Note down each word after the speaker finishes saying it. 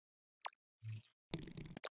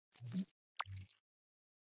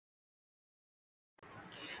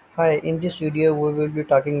Hi, in this video we will be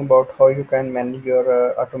talking about how you can manage your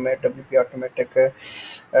WP automatic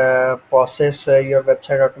process, your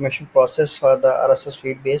website automation process for the RSS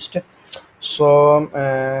feed based. Here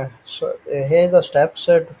are the steps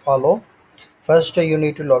to follow. First, you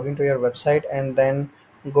need to log into your website and then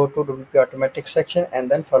go to WP automatic section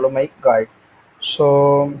and then follow my guide.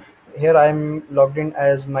 So here I'm logged in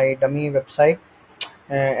as my dummy website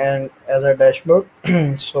and as a dashboard.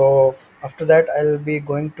 So after that I'll be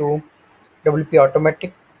going to WP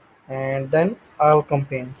automatic and then all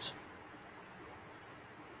campaigns.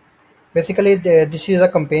 Basically this is a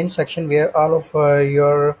campaign section where all of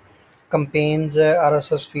your campaigns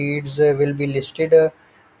RSS feeds will be listed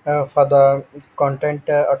for the content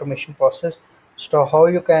automation process. So how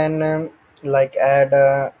you can like add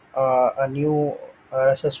a new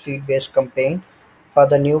RSS feed based campaign for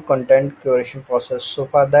the new content curation process. So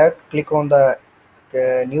for that, click on the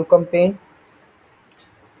new campaign.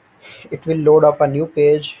 It will load up a new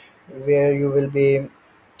page where you will be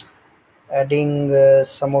adding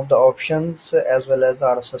some of the options as well as the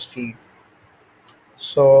RSS feed.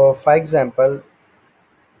 So for example,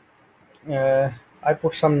 I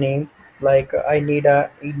put some name like I need a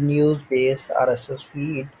news based RSS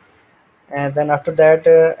feed, and then after that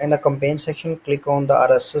in the campaign section click on the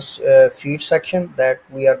RSS feed section that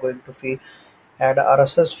we are going to add a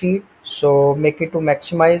RSS feed. So make it to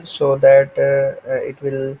maximize so that it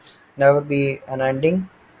will never be an ending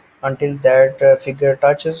until that figure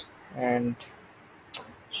touches. And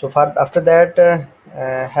so far after that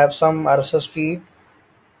have some RSS feed,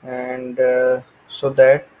 and so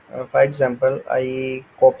that for example I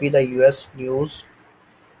copy the US news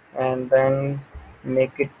and then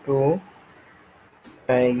make it to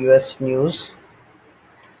US news.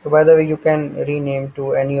 So by the way, you can rename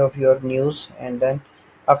to any of your news, and then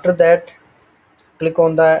after that click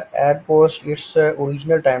on the add post its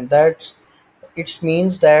original time. That's it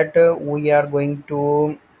means that we are going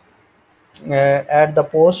to add the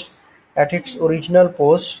post at its original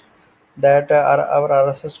post that our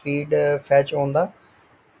RSS feed fetch on the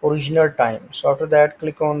original time. So after that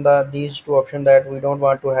click on the these two options that we don't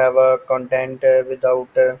want to have a content without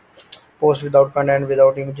post without content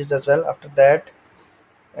without images as well. After that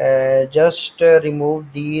just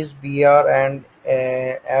remove these BR and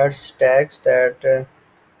ads tags that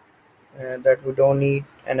we don't need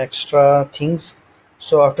an extra things.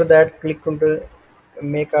 So after that click on to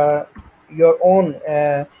make a your own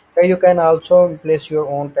you can also place your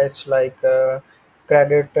own text like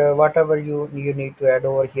credit whatever you need to add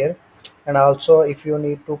over here. And also if you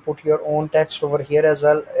need to put your own text over here as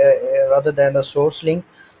well rather than the source link,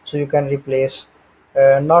 so you can replace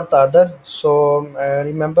not the other. So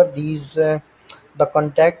remember these the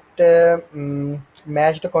contact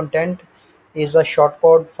matched content is a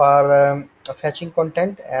shortcode for fetching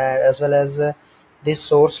content, as well as this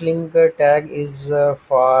source link tag is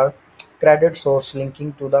for credit source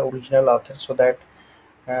linking to the original author, so that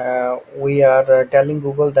we are telling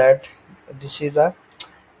Google that this is a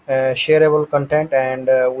shareable content and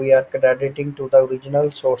we are crediting to the original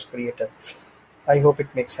source creator. I hope it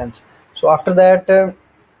makes sense. So after that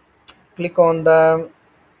click on the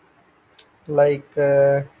like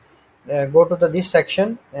go to the this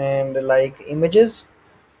section and like images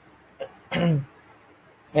and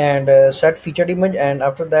set featured image, and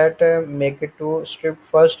after that make it to script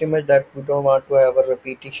first image that we don't want to have a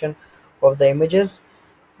repetition of the images.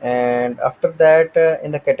 And after that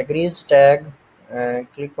in the categories tag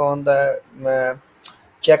click on the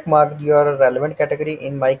check mark your relevant category.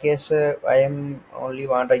 In my case I am only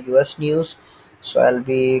want a US news, so I'll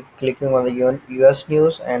be clicking on the US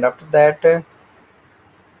news. And after that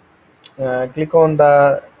click on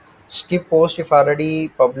the skip post if already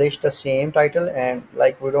published the same title, and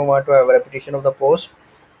like we don't want to have a repetition of the post.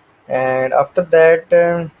 And after that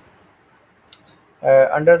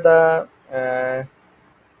under the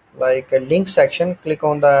like a link section click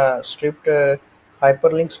on the stripped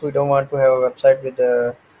hyperlinks. We don't want to have a website with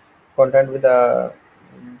content with a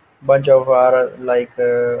bunch of like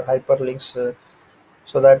hyperlinks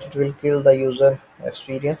so that it will kill the user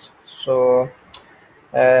experience. So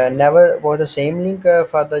never was the same link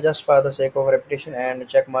for the just for the sake of repetition, and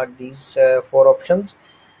check mark these four options.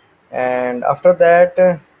 And after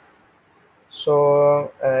that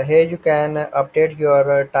here you can update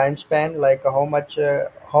your time span, like how much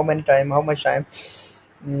time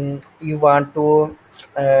you want to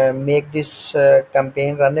make this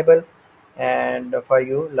campaign runnable. And for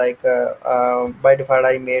you like by default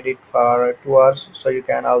I made it for 2 hours, so you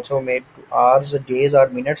can also make hours, days or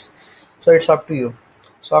minutes, so it's up to you.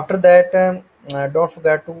 So after that don't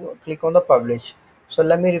forget to click on the publish. So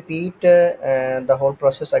let me repeat the whole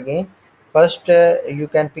process again. First, you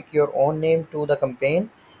can pick your own name to the campaign.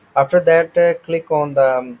 After that, click on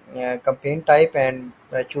the campaign type and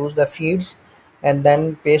choose the feeds, and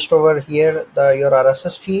then paste over here your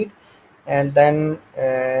RSS feed, and then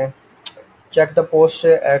check the post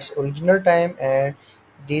at original time, and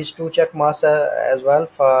these two check marks as well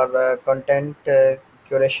for content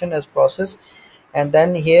curation as process. And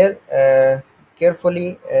then here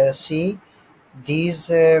carefully see these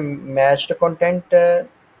matched content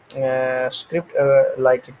script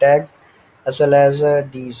like tags as well as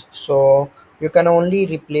these. So you can only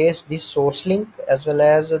replace this source link as well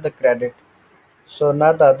as the credit, so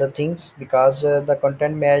not the other things, because the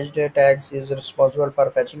content matched tags is responsible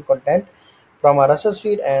for fetching content from RSS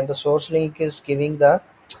feed, and the source link is giving the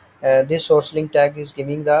this source link tag is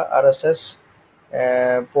giving the RSS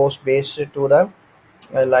post based to the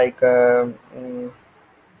like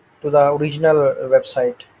to the original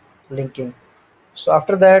website linking. So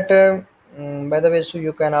after that, by the way, so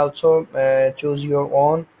you can also choose your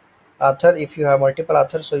own author if you have multiple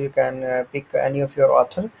authors, so you can pick any of your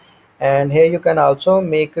author. And here you can also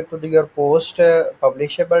make it to your post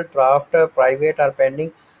publishable, draft, private or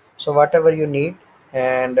pending, so whatever you need.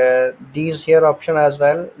 And these here option as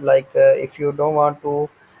well, like if you don't want to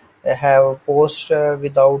have a post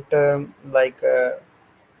without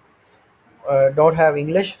don't have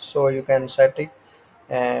English, so you can set it.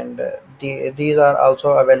 And these are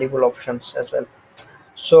also available options as well.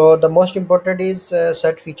 So the most important is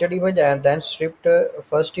set featured image and then stripped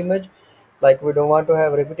first image, like we don't want to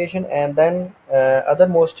have repetition. And then other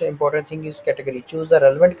most important thing is category. Choose the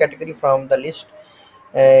relevant category from the list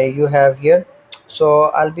you have here. So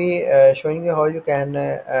I'll be showing you how you can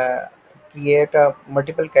create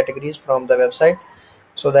multiple categories from the website,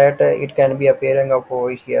 so that it can be appearing up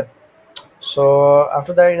over here. So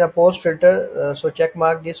after that, in a post filter, so check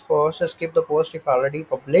mark this post, skip the post if already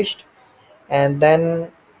published. And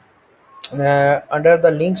then under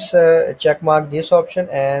the links, check mark this option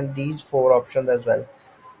and these four options as well.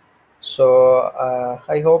 So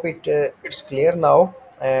I hope it's clear now.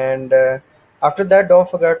 And after that, don't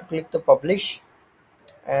forget to click the publish.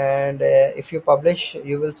 And if you publish,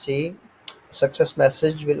 you will see success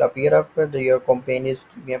message will appear up. Your campaign is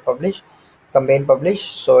being published, campaign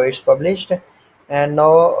published, so it's published. And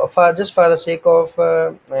now, for just for the sake of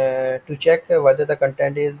to check whether the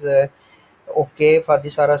content is okay for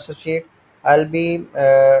this RSS feed, I'll be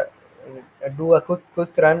do a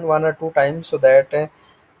quick run one or two times, so that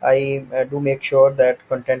I do make sure that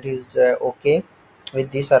content is okay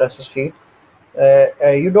with this RSS feed.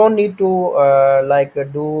 You don't need to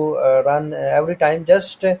do run every time.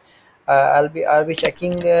 Just I'll be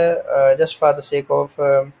checking just for the sake of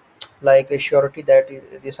like a surety that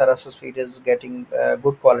this RSS feed is getting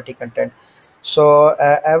good quality content. So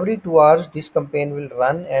every 2 hours this campaign will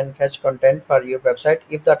run and fetch content for your website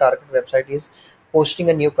if the target website is posting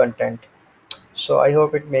a new content. So I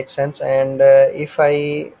hope it makes sense. And if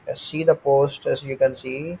I see the post, as you can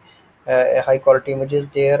see, a high quality image is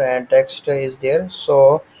there and text is there,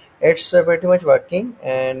 so it's pretty much working.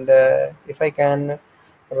 And if I can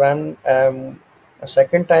run a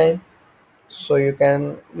second time, so you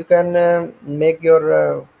can make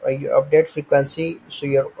your update frequency, so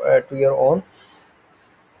your to your own.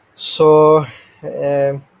 So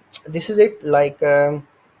this is it, like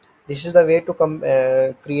this is the way to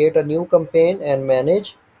create a new campaign and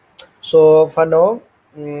manage. So for now,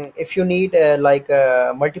 if you need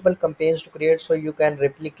multiple campaigns to create, so you can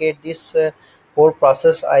replicate this whole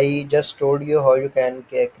process I just told you, how you can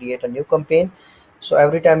create a new campaign. So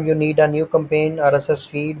every time you need a new campaign RSS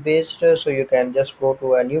feed based, so you can just go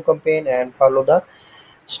to a new campaign and follow the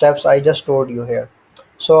steps I just told you here.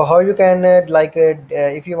 So how you can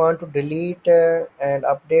if you want to delete and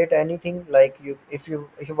update anything, like you if you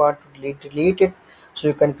want to delete it, so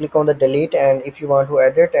you can click on the delete. And if you want to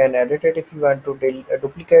edit and edit it, if you want to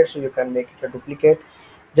duplicate, so you can make it a duplicate.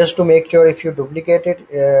 Just to make sure, if you duplicate it,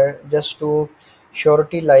 just to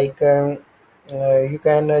surety, you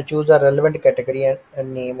can choose a relevant category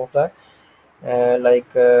and name of the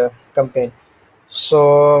campaign.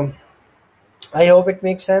 So I hope it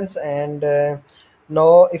makes sense. And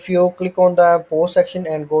now, if you click on the post section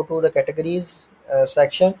and go to the categories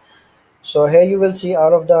section, so here you will see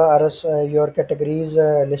all of the your categories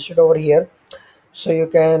listed over here. So you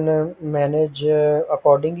can manage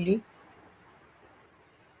accordingly.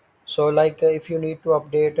 So if you need to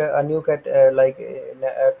update a new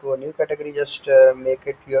to a new category, just make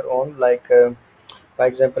it your own. For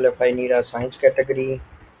example, if I need a science category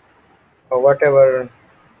or whatever,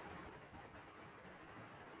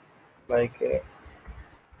 like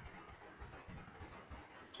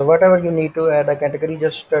whatever you need to add a category,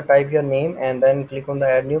 just type your name and then click on the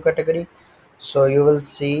add new category. So you will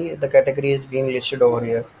see the category is being listed over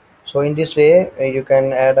here. So in this way you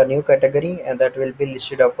can add a new category and that will be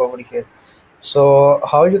listed up over here. So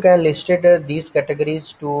how you can list it these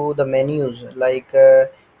categories to the menus, like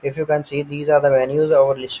if you can see, these are the menus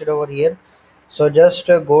are listed over here. So just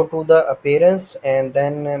go to the appearance and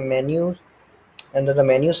then menus, under the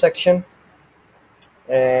menu section,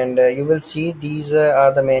 and you will see these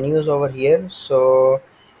are the menus over here. So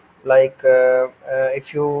like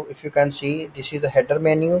if you can see, this is the header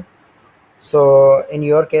menu. So in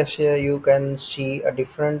your case you can see a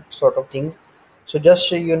different sort of thing. So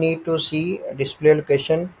just you need to see display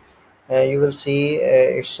location. You will see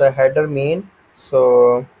it's a header main.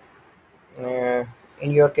 So uh,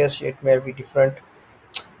 in your case it may be different.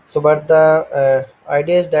 So but the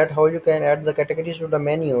idea is that how you can add the categories to the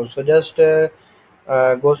menu. So just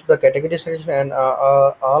goes to the category section and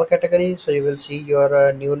all categories. So you will see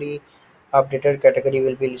your newly updated category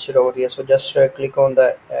will be listed over here. So just click on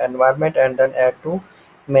the environment and then add to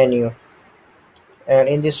menu. And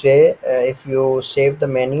in this way if you save the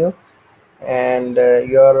menu, and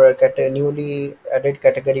your newly added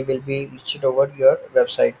category will be listed over your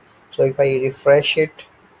website. So if I refresh it,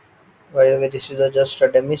 by the way, this is just a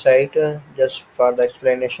dummy site, just for the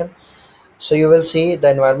explanation. So you will see the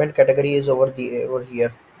environment category is over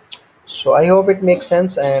here. So I hope it makes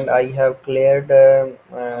sense and I have cleared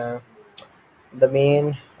the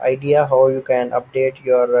main idea how you can update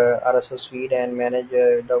your RSS feed and manage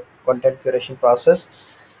the content curation process.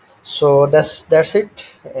 So that's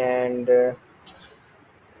it, and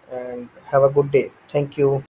have a good day. Thank you.